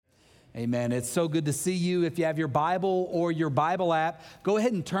Amen. It's so good to see you. If you have your Bible or your Bible app, go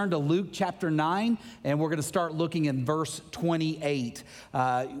ahead and turn to Luke chapter 9, and we're going to start looking in verse 28.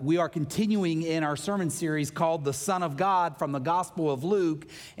 We are continuing in our sermon series called The Son of God from the Gospel of Luke,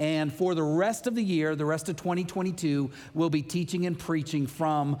 and for the rest of the year, the rest of 2022, we'll be teaching and preaching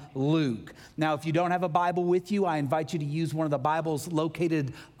from Luke. Now, if you don't have a Bible with you, I invite you to use one of the Bibles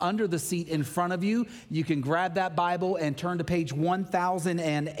located under the seat in front of you. You can grab that Bible and turn to page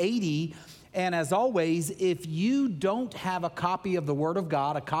 1080. And as always, if you don't have a copy of the Word of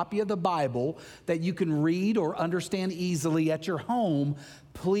God, a copy of the Bible that you can read or understand easily at your home,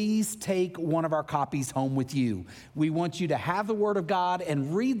 please take one of our copies home with you. We want you to have the Word of God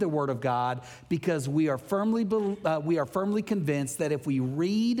and read the Word of God because we are firmly convinced that if we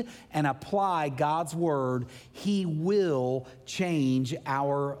read and apply God's Word, He will change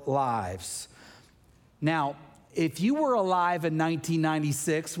our lives. Now, if you were alive in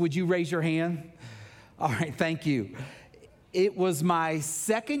 1996, would you raise your hand? All right, thank you. It was my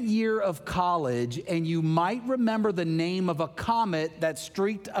second year of college, and you might remember the name of a comet that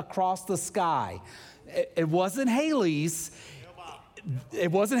streaked across the sky. It wasn't Halley's.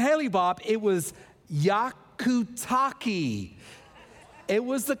 It wasn't Hale-Bopp. It was Hyakutake. It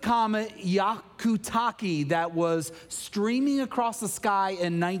was the comet Hyakutake that was streaming across the sky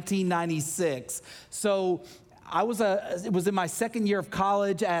in 1996. So it was in my second year of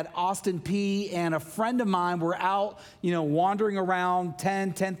college at Austin Peay, and a friend of mine were out, wandering around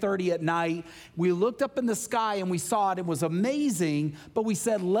 10:30 at night. We looked up in the sky and we saw it. It was amazing, but we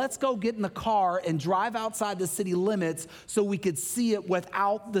said, let's go get in the car and drive outside the city limits so we could see it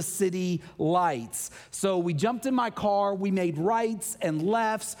without the city lights. So we jumped in my car, we made rights and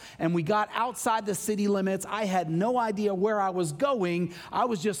lefts, and we got outside the city limits. I had no idea where I was going. I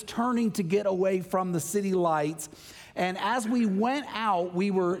was just turning to get away from the city lights. And as we went out,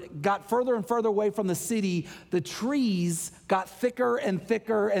 got further and further away from the city. The trees got thicker and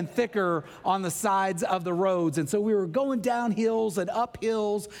thicker and thicker on the sides of the roads. And so we were going down hills and up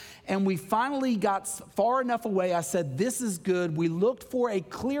hills, and we finally got far enough away. I said, this is good. We looked for a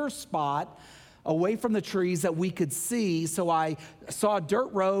clear spot away from the trees that we could see. So I saw a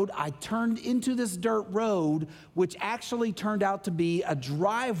dirt road. I turned into this dirt road, which actually turned out to be a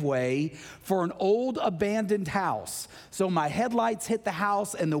driveway for an old abandoned house. So my headlights hit the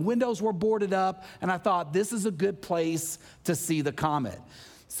house and the windows were boarded up, and I thought, this is a good place to see the comet.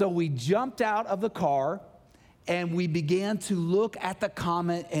 So we jumped out of the car and we began to look at the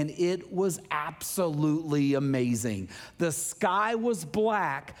comet, and it was absolutely amazing. The sky was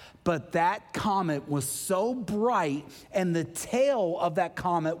black, but that comet was so bright, and the tail of that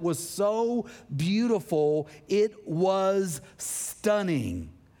comet was so beautiful, it was stunning.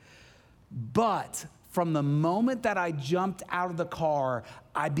 But from the moment that I jumped out of the car,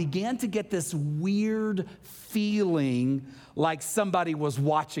 I began to get this weird feeling like somebody was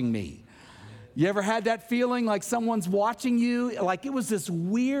watching me. You ever had that feeling like someone's watching you? Like it was this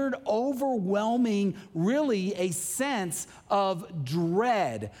weird, overwhelming, really a sense of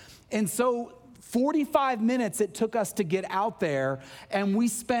dread. And so 45 minutes it took us to get out there, and we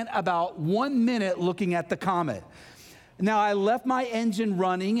spent about 1 minute looking at the comet. Now, I left my engine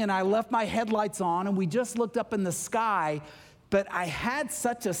running and I left my headlights on, and we just looked up in the sky, but I had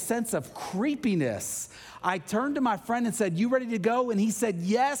such a sense of creepiness. I turned to my friend and said, you ready to go? And he said,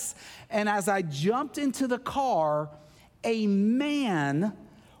 yes. And as I jumped into the car, a man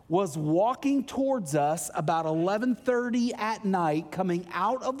was walking towards us about 11:30 at night, coming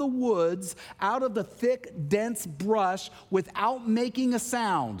out of the woods, out of the thick, dense brush without making a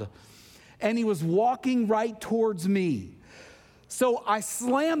sound. And he was walking right towards me. So I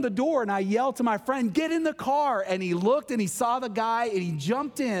slammed the door and I yelled to my friend, get in the car. And he looked and he saw the guy and he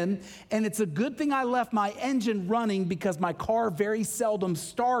jumped in. And it's a good thing I left my engine running because my car very seldom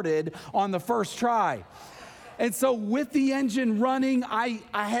started on the first try. And so with the engine running, I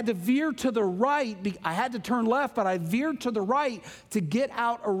had to veer to the right. I had to turn left, but I veered to the right to get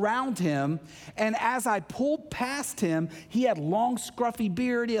out around him. And as I pulled past him, he had long, scruffy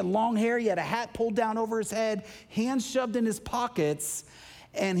beard. He had long hair. He had a hat pulled down over his head, hands shoved in his pockets.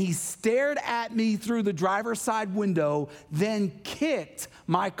 And he stared at me through the driver's side window, then kicked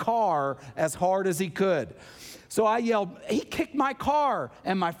my car as hard as he could. So I yelled, he kicked my car.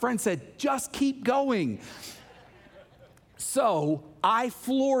 And my friend said, just keep going. So I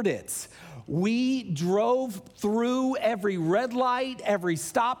floored it. We drove through every red light, every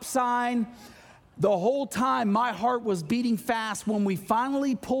stop sign. The whole time my heart was beating fast. When we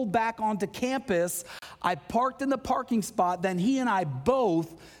finally pulled back onto campus, I parked in the parking spot. Then he and I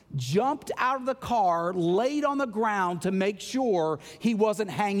both jumped out of the car, laid on the ground to make sure he wasn't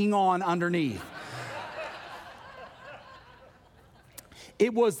hanging on underneath.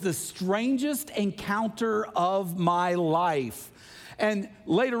 It was the strangest encounter of my life. And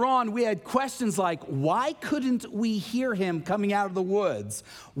later on, we had questions like, why couldn't we hear him coming out of the woods?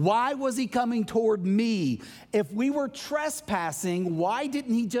 Why was he coming toward me? If we were trespassing, why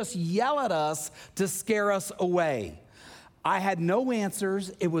didn't he just yell at us to scare us away? I had no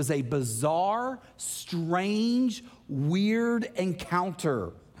answers. It was a bizarre, strange, weird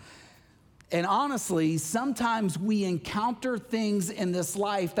encounter. And honestly, sometimes we encounter things in this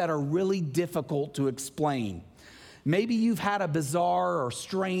life that are really difficult to explain. Maybe you've had a bizarre or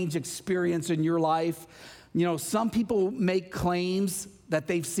strange experience in your life. You know, some people make claims that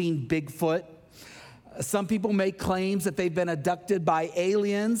they've seen Bigfoot. Some people make claims that they've been abducted by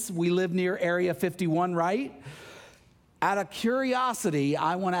aliens. We live near Area 51, right? Out of curiosity,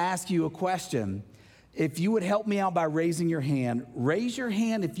 I want to ask you a question. If you would help me out by raising your hand, raise your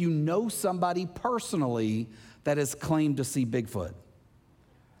hand if you know somebody personally that has claimed to see Bigfoot.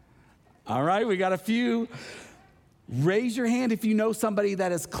 All right, we got a few. Raise your hand if you know somebody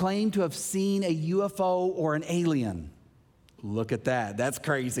that has claimed to have seen a UFO or an alien. Look at that. That's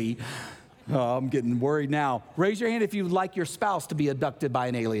crazy. Oh, I'm getting worried now. Raise your hand if you'd like your spouse to be abducted by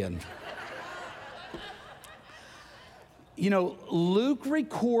an alien. You know, Luke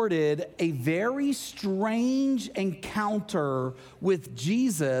recorded a very strange encounter with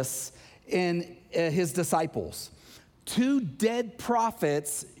Jesus and his disciples. Two dead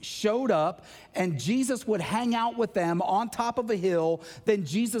prophets showed up, and Jesus would hang out with them on top of a hill. Then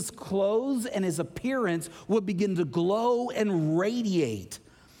Jesus' clothes and his appearance would begin to glow and radiate.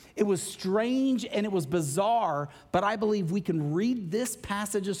 It was strange and it was bizarre, but I believe we can read this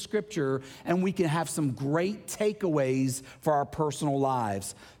passage of Scripture and we can have some great takeaways for our personal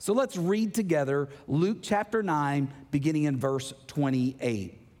lives. So let's read together Luke chapter 9, beginning in verse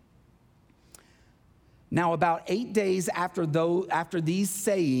 28. Now, about 8 days after these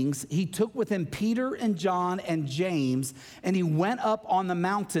sayings, he took with him Peter and John and James, and he went up on the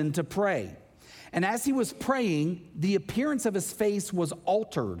mountain to pray. And as he was praying, the appearance of his face was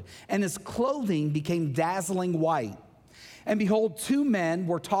altered, and his clothing became dazzling white. And behold, two men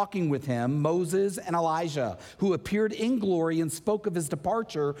were talking with him, Moses and Elijah, who appeared in glory and spoke of his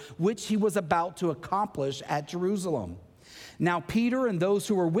departure, which he was about to accomplish at Jerusalem. Now Peter and those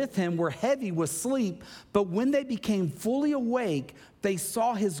who were with him were heavy with sleep, but when they became fully awake, they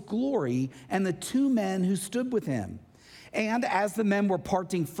saw his glory and the two men who stood with him. And as the men were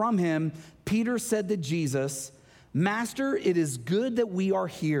parting from him, Peter said to Jesus, "Master, it is good that we are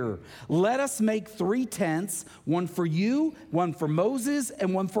here. Let us make 3 tents, one for you, one for Moses,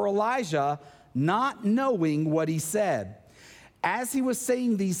 and one for Elijah," not knowing what he said. As he was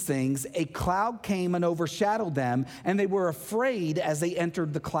saying these things, a cloud came and overshadowed them, and they were afraid as they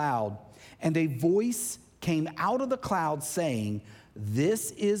entered the cloud. And a voice came out of the cloud saying,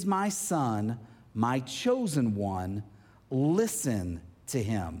 "This is my son, my chosen one. Listen to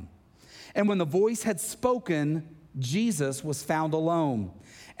him." And when the voice had spoken, Jesus was found alone.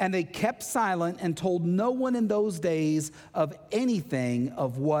 And they kept silent and told no one in those days of anything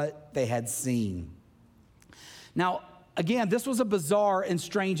of what they had seen. Now, again, this was a bizarre and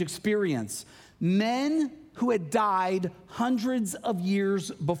strange experience. Men who had died hundreds of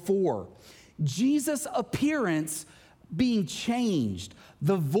years before. Jesus' appearance being changed.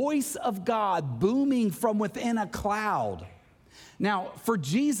 The voice of God booming from within a cloud. Now, for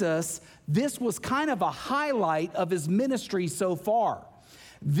Jesus, this was kind of a highlight of his ministry so far.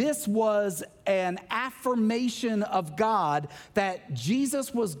 This was an affirmation of God that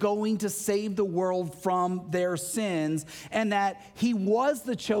Jesus was going to save the world from their sins, and that he was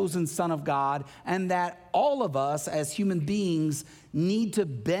the chosen Son of God, and that all of us as human beings need to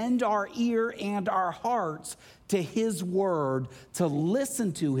bend our ear and our hearts to his word, to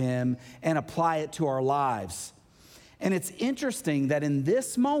listen to him and apply it to our lives. And it's interesting that in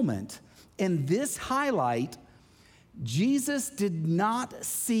this moment, in this highlight, Jesus did not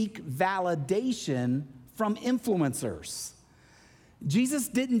seek validation from influencers. Jesus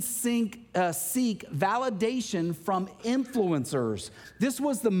didn't seek validation from influencers. This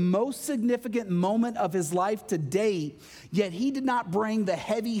was the most significant moment of his life to date, yet he did not bring the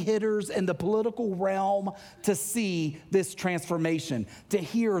heavy hitters in the political realm to see this transformation, to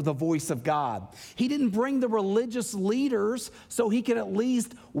hear the voice of God. He didn't bring the religious leaders so he could at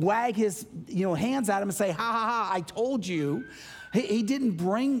least wag his hands at him and say, "Ha ha ha, I told you." He didn't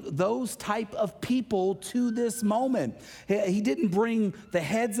bring those type of people to this moment. He didn't bring the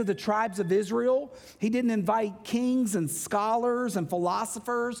heads of the tribes of Israel. He didn't invite kings and scholars and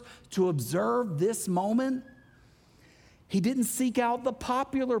philosophers to observe this moment. He didn't seek out the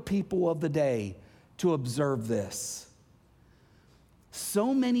popular people of the day to observe this.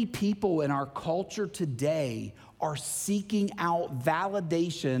 So many people in our culture today are seeking out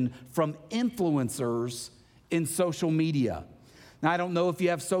validation from influencers in social media. Now, I don't know if you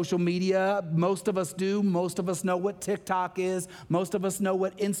have social media. Most of us do. Most of us know what TikTok is. Most of us know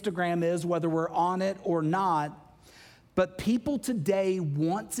what Instagram is, whether we're on it or not. But people today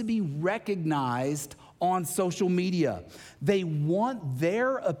want to be recognized on social media. They want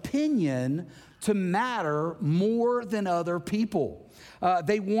their opinion to matter more than other people.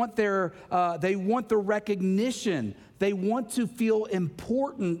 They want the recognition. They want to feel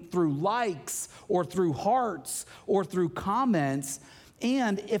important through likes or through hearts or through comments.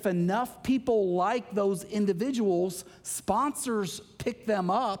 And if enough people like those individuals, sponsors pick them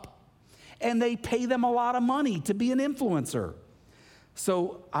up and they pay them a lot of money to be an influencer.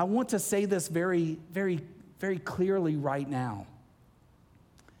 So I want to say this very, very, very clearly right now.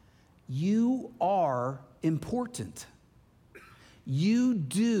 You are important. You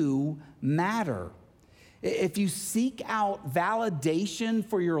do matter. If you seek out validation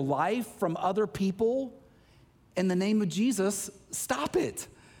for your life from other people, in the name of Jesus, stop it.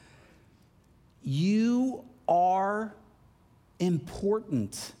 You are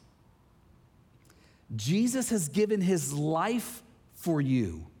important. Jesus has given his life for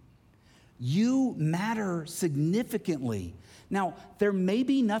you. You matter significantly. Now, there may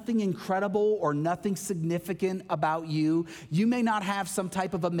be nothing incredible or nothing significant about you. You may not have some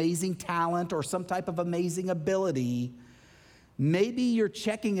type of amazing talent or some type of amazing ability. Maybe your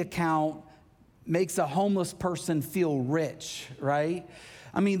checking account makes a homeless person feel rich, right?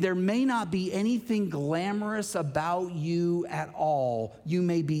 I mean, there may not be anything glamorous about you at all. You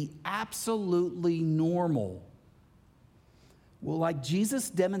may be absolutely normal. Well, like Jesus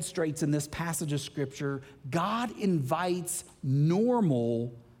demonstrates in this passage of Scripture, God invites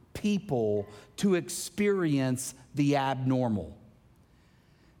normal people to experience the abnormal.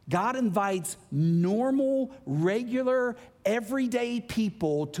 God invites normal, regular, everyday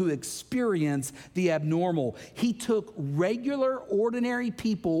people to experience the abnormal. He took regular, ordinary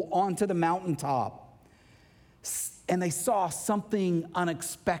people onto the mountaintop, and they saw something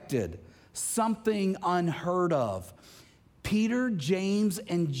unexpected, something unheard of. Peter, James,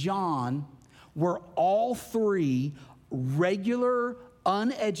 and John were all three regular,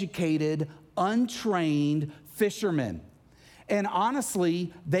 uneducated, untrained fishermen. And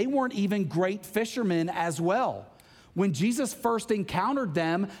honestly, they weren't even great fishermen as well. When Jesus first encountered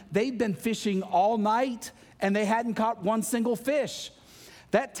them, they'd been fishing all night and they hadn't caught one single fish.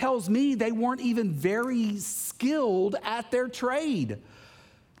 That tells me they weren't even very skilled at their trade,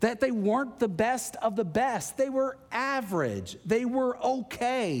 that they weren't the best of the best. They were average. They were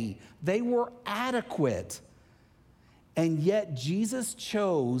okay. They were adequate. And yet Jesus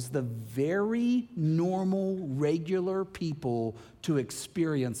chose the very normal, regular people to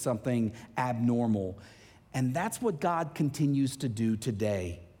experience something abnormal. And that's what God continues to do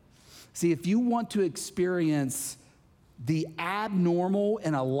today. See, if you want to experience the abnormal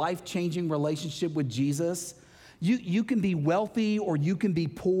in a life-changing relationship with Jesus, you can be wealthy or you can be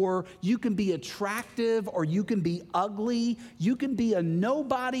poor. You can be attractive or you can be ugly. You can be a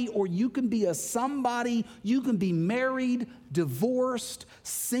nobody or you can be a somebody. You can be married, divorced,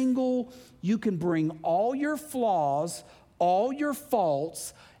 single. You can bring all your flaws, all your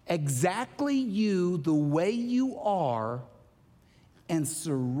faults, exactly you, the way you are, and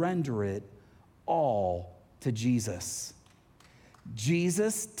surrender it all to Jesus.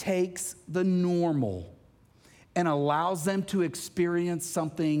 Jesus takes the normal and allows them to experience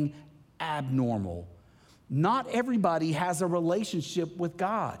something abnormal. Not everybody has a relationship with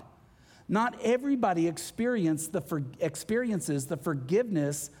God. Not everybody experiences the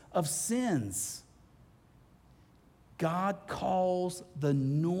forgiveness of sins. God calls the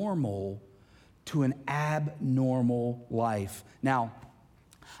normal to an abnormal life. Now,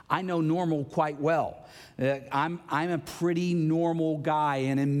 I know normal quite well. I'm a pretty normal guy,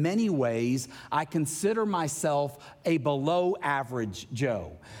 and in many ways, I consider myself a below average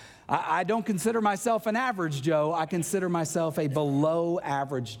Joe. I don't consider myself an average Joe. I consider myself a below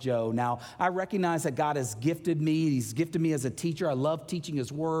average Joe. Now, I recognize that God has gifted me. He's gifted me as a teacher. I love teaching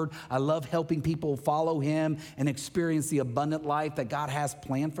His Word. I love helping people follow Him and experience the abundant life that God has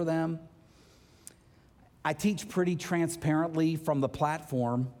planned for them. I teach pretty transparently from the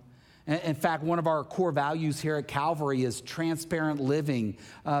platform, In fact, one of our core values here at Calvary is transparent living,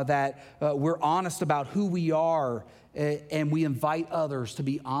 that we're honest about who we are, and we invite others to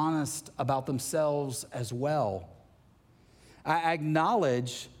be honest about themselves as well. I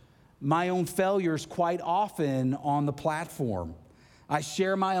acknowledge my own failures quite often on the platform. I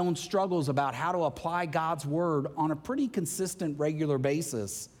share my own struggles about how to apply God's word on a pretty consistent, regular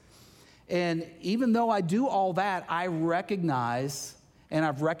basis. And even though I do all that, I recognize, and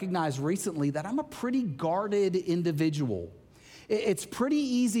I've recognized recently, that I'm a pretty guarded individual. It's pretty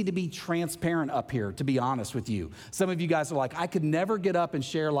easy to be transparent up here, to be honest with you. Some of you guys are like, I could never get up and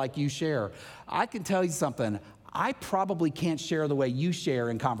share like you share. I can tell you something. I probably can't share the way you share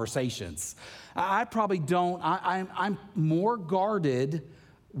in conversations. I probably don't. I'm more guarded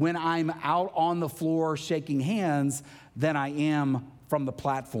when I'm out on the floor shaking hands than I am from the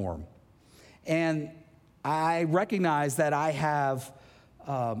platform. And I recognize that I have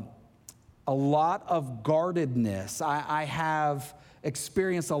a lot of guardedness. I have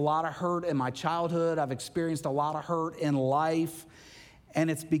experienced a lot of hurt in my childhood. I've experienced a lot of hurt in life.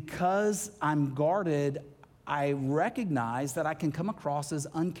 And it's because I'm guarded, I recognize that I can come across as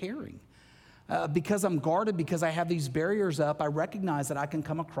uncaring. Because I'm guarded, because I have these barriers up, I recognize that I can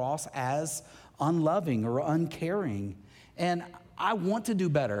come across as unloving or uncaring. And I want to do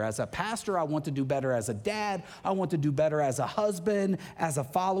better as a pastor. I want to do better as a dad. I want to do better as a husband, as a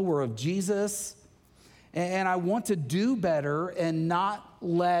follower of Jesus. And I want to do better and not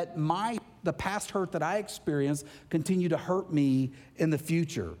let the past hurt that I experienced continue to hurt me in the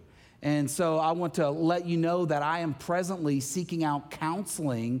future. And so I want to let you know that I am presently seeking out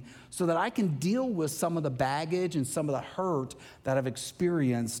counseling so that I can deal with some of the baggage and some of the hurt that I've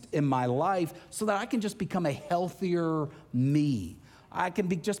experienced in my life so that I can just become a healthier me. I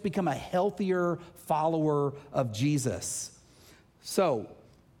can just become a healthier follower of Jesus. So,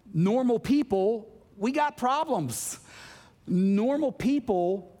 normal people, we got problems. Normal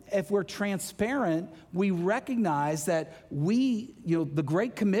people, if we're transparent, we recognize that the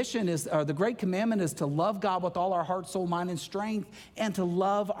Great Commandment is to love God with all our heart, soul, mind, and strength, and to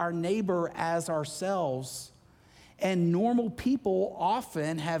love our neighbor as ourselves. And normal people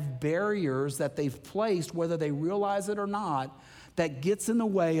often have barriers that they've placed, whether they realize it or not, that gets in the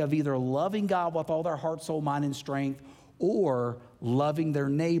way of either loving God with all their heart, soul, mind, and strength, or loving their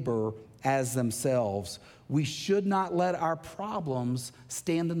neighbor as themselves. We should not let our problems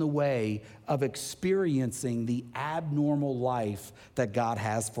stand in the way of experiencing the abnormal life that God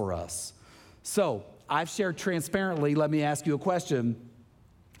has for us. So, I've shared transparently. Let me ask you a question.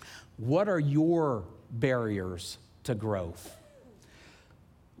 What are your barriers to growth?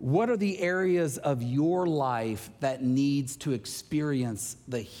 What are the areas of your life that needs to experience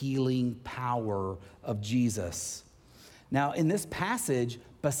the healing power of Jesus? Now, in this passage,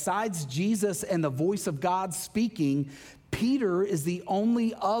 besides Jesus and the voice of God speaking, Peter is the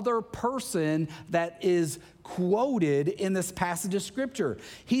only other person that is quoted in this passage of Scripture.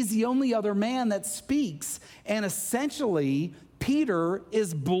 He's the only other man that speaks, and essentially, Peter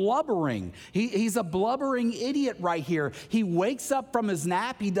is blubbering. He's a blubbering idiot right here. He wakes up from his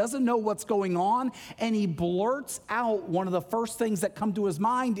nap. He doesn't know what's going on, and he blurts out one of the first things that come to his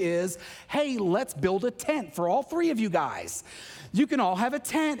mind is, hey, let's build a tent for all three of you guys. You can all have a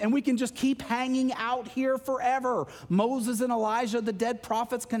tent, and we can just keep hanging out here forever. Moses and Elijah, the dead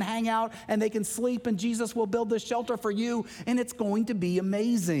prophets, can hang out, and they can sleep, and Jesus will build this shelter for you, and it's going to be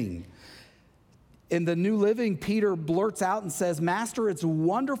amazing. In the New Living, Peter blurts out and says, Master, it's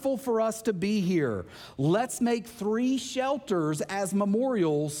wonderful for us to be here. Let's make 3 shelters as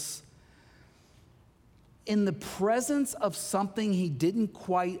memorials. In the presence of something he didn't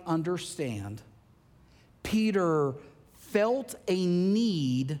quite understand, Peter felt a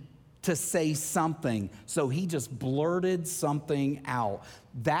need to say something, so he just blurted something out.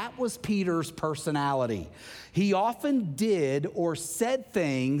 That was Peter's personality. He often did or said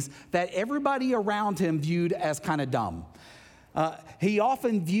things that everybody around him viewed as kind of dumb. He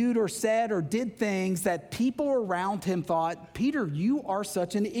often viewed or said or did things that people around him thought, Peter, you are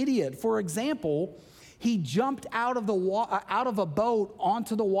such an idiot. For example, he jumped out of a boat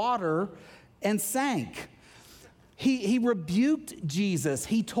onto the water and sank. He rebuked Jesus.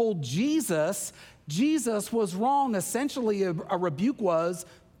 He told Jesus was wrong. Essentially, a rebuke was,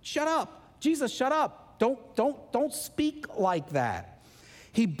 shut up. Jesus, shut up. Don't speak like that.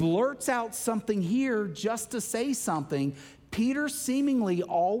 He blurts out something here just to say something. Peter seemingly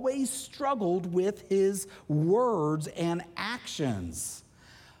always struggled with his words and actions.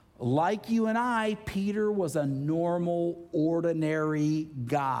 Like you and I, Peter was a normal, ordinary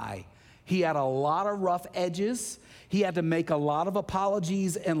guy. He had a lot of rough edges. He had to make a lot of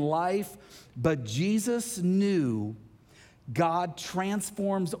apologies in life. But Jesus knew God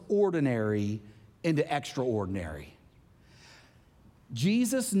transforms ordinary into extraordinary.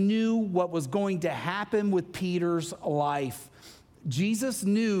 Jesus knew what was going to happen with Peter's life. Jesus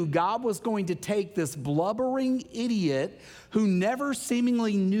knew God was going to take this blubbering idiot who never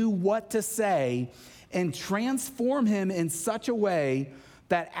seemingly knew what to say and transform him in such a way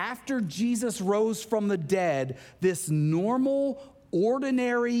that after Jesus rose from the dead, this normal,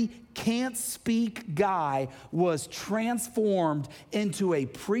 ordinary, can't speak guy was transformed into a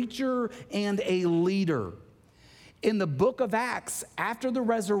preacher and a leader. In the book of Acts, after the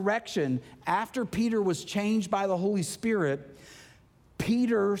resurrection, after Peter was changed by the Holy Spirit,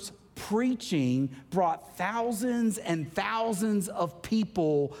 Peter's preaching brought thousands and thousands of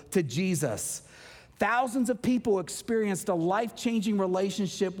people to Jesus. Thousands of people experienced a life-changing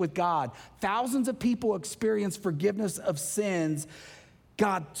relationship with God. Thousands of people experienced forgiveness of sins.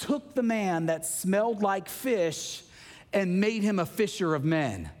 God took the man that smelled like fish and made him a fisher of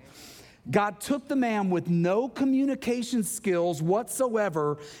men. God took the man with no communication skills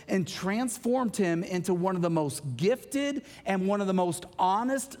whatsoever and transformed him into one of the most gifted and one of the most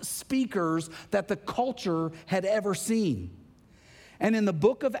honest speakers that the culture had ever seen. And in the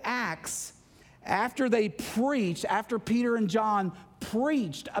book of Acts, after Peter and John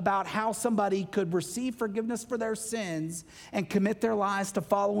preached about how somebody could receive forgiveness for their sins and commit their lives to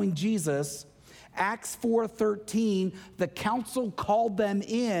following Jesus, Acts 4:13, the council called them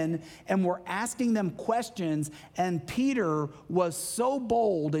in and were asking them questions, and Peter was so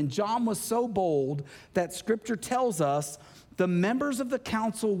bold and John was so bold that Scripture tells us the members of the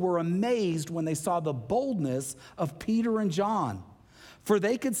council were amazed when they saw the boldness of Peter and John. For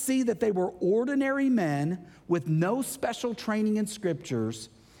they could see that they were ordinary men with no special training in Scriptures,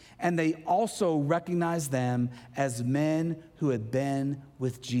 and they also recognized them as men who had been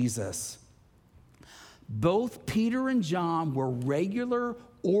with Jesus. Both Peter and John were regular,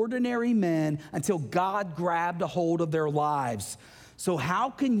 ordinary men until God grabbed a hold of their lives. So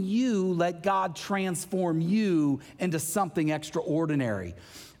how can you let God transform you into something extraordinary?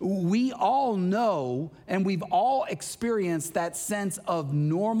 We all know, and we've all experienced that sense of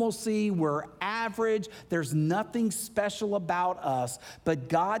normalcy. We're average. There's nothing special about us. But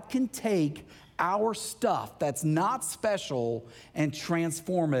God can take our stuff that's not special and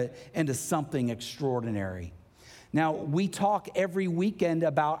transform it into something extraordinary. Now, we talk every weekend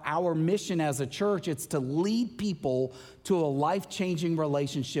about our mission as a church. It's to lead people to a life-changing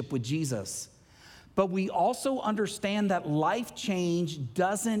relationship with Jesus. But we also understand that life change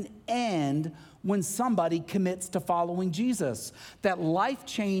doesn't end when somebody commits to following Jesus. That life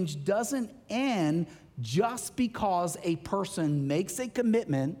change doesn't end just because a person makes a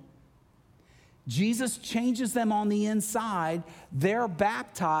commitment. Jesus changes them on the inside. They're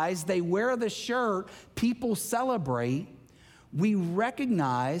baptized. They wear the shirt. People celebrate. We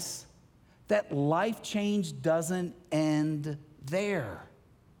recognize that life change doesn't end there.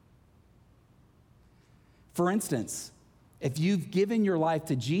 For instance, if you've given your life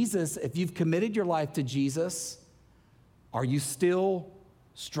to Jesus, if you've committed your life to Jesus, are you still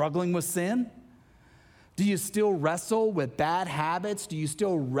struggling with sin? Do you still wrestle with bad habits? Do you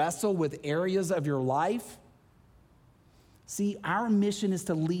still wrestle with areas of your life? See, our mission is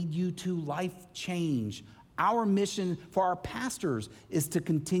to lead you to life change. Our mission for our pastors is to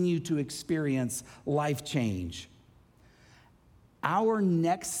continue to experience life change. Our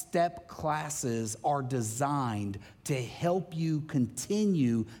next step classes are designed to help you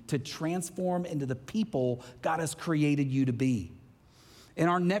continue to transform into the people God has created you to be. In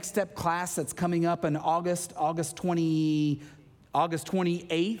our next step class that's coming up in August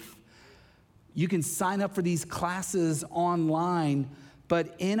 28th, you can sign up for these classes online,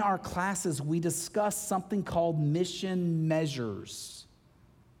 but in our classes, we discuss something called mission measures.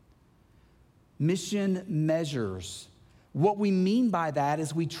 Mission measures. What we mean by that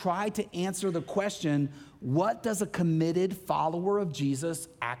is we try to answer the question, what does a committed follower of Jesus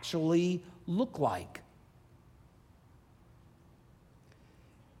actually look like?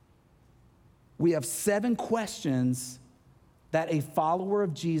 We have 7 questions that a follower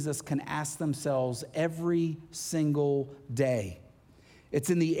of Jesus can ask themselves every single day. It's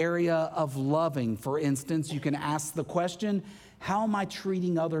in the area of loving. For instance, you can ask the question, how am I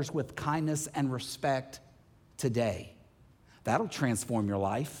treating others with kindness and respect today? That'll transform your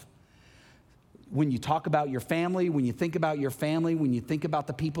life. When you talk about your family, when you think about your family, when you think about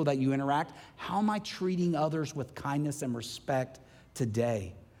the people that you interact, how am I treating others with kindness and respect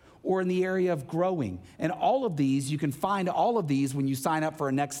today? or in the area of growing. And all of these, you can find all of these when you sign up for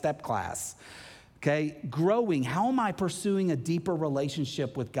a Next Step class. Okay, growing, how am I pursuing a deeper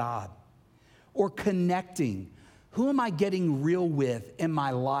relationship with God? Or connecting, who am I getting real with in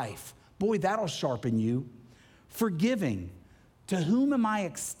my life? Boy, that'll sharpen you. Forgiving, to whom am I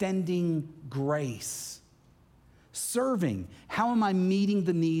extending grace? Serving, how am I meeting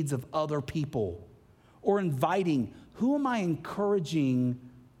the needs of other people? Or inviting, who am I encouraging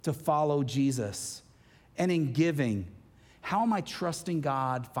to follow Jesus? And in giving, how am I trusting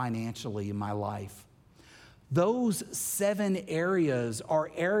God financially in my life? Those 7 areas are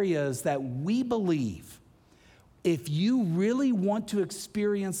areas that we believe if you really want to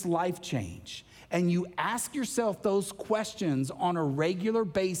experience life change and you ask yourself those questions on a regular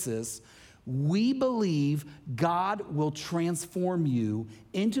basis, we believe God will transform you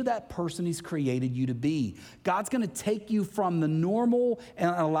into that person He's created you to be. God's going to take you from the normal and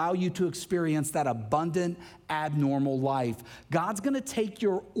allow you to experience that abundant, abnormal life. God's going to take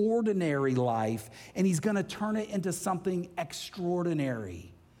your ordinary life and He's going to turn it into something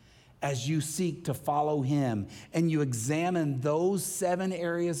extraordinary as you seek to follow Him and you examine those 7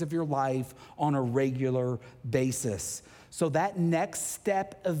 areas of your life on a regular basis. So that Next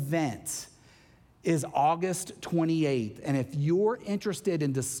Step event is August 28th. And if you're interested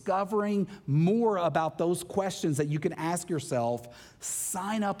in discovering more about those questions that you can ask yourself,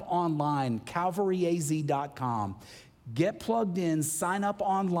 sign up online, calvaryaz.com. Get plugged in, sign up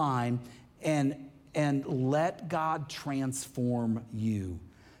online, and let God transform you.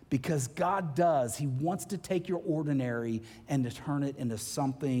 Because God does. He wants to take your ordinary and to turn it into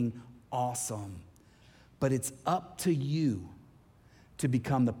something awesome. But it's up to you to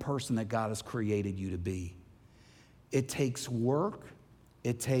become the person that God has created you to be. It takes work,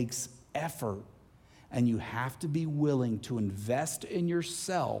 it takes effort, and you have to be willing to invest in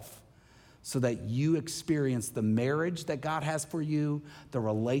yourself so that you experience the marriage that God has for you, the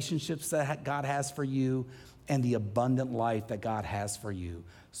relationships that God has for you, and the abundant life that God has for you.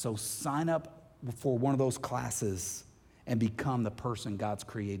 So sign up for one of those classes and become the person God's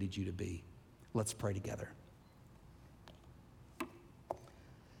created you to be. Let's pray together.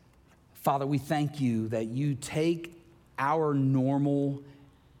 Father, we thank you that you take our normal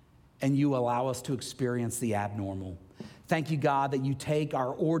and you allow us to experience the abnormal. Thank you, God, that you take our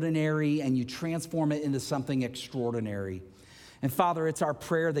ordinary and you transform it into something extraordinary. And Father, it's our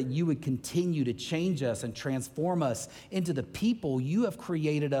prayer that you would continue to change us and transform us into the people you have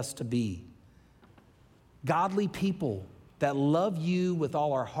created us to be. Godly people that love you with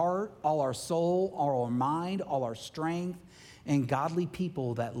all our heart, all our soul, all our mind, all our strength, and godly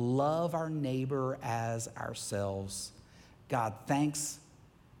people that love our neighbor as ourselves. God, thanks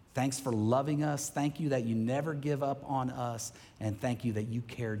for loving us. Thank you that you never give up on us, and thank you that you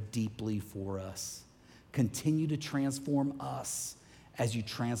care deeply for us. Continue to transform us as you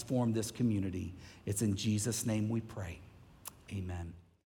transform this community. It's in Jesus' name we pray. Amen.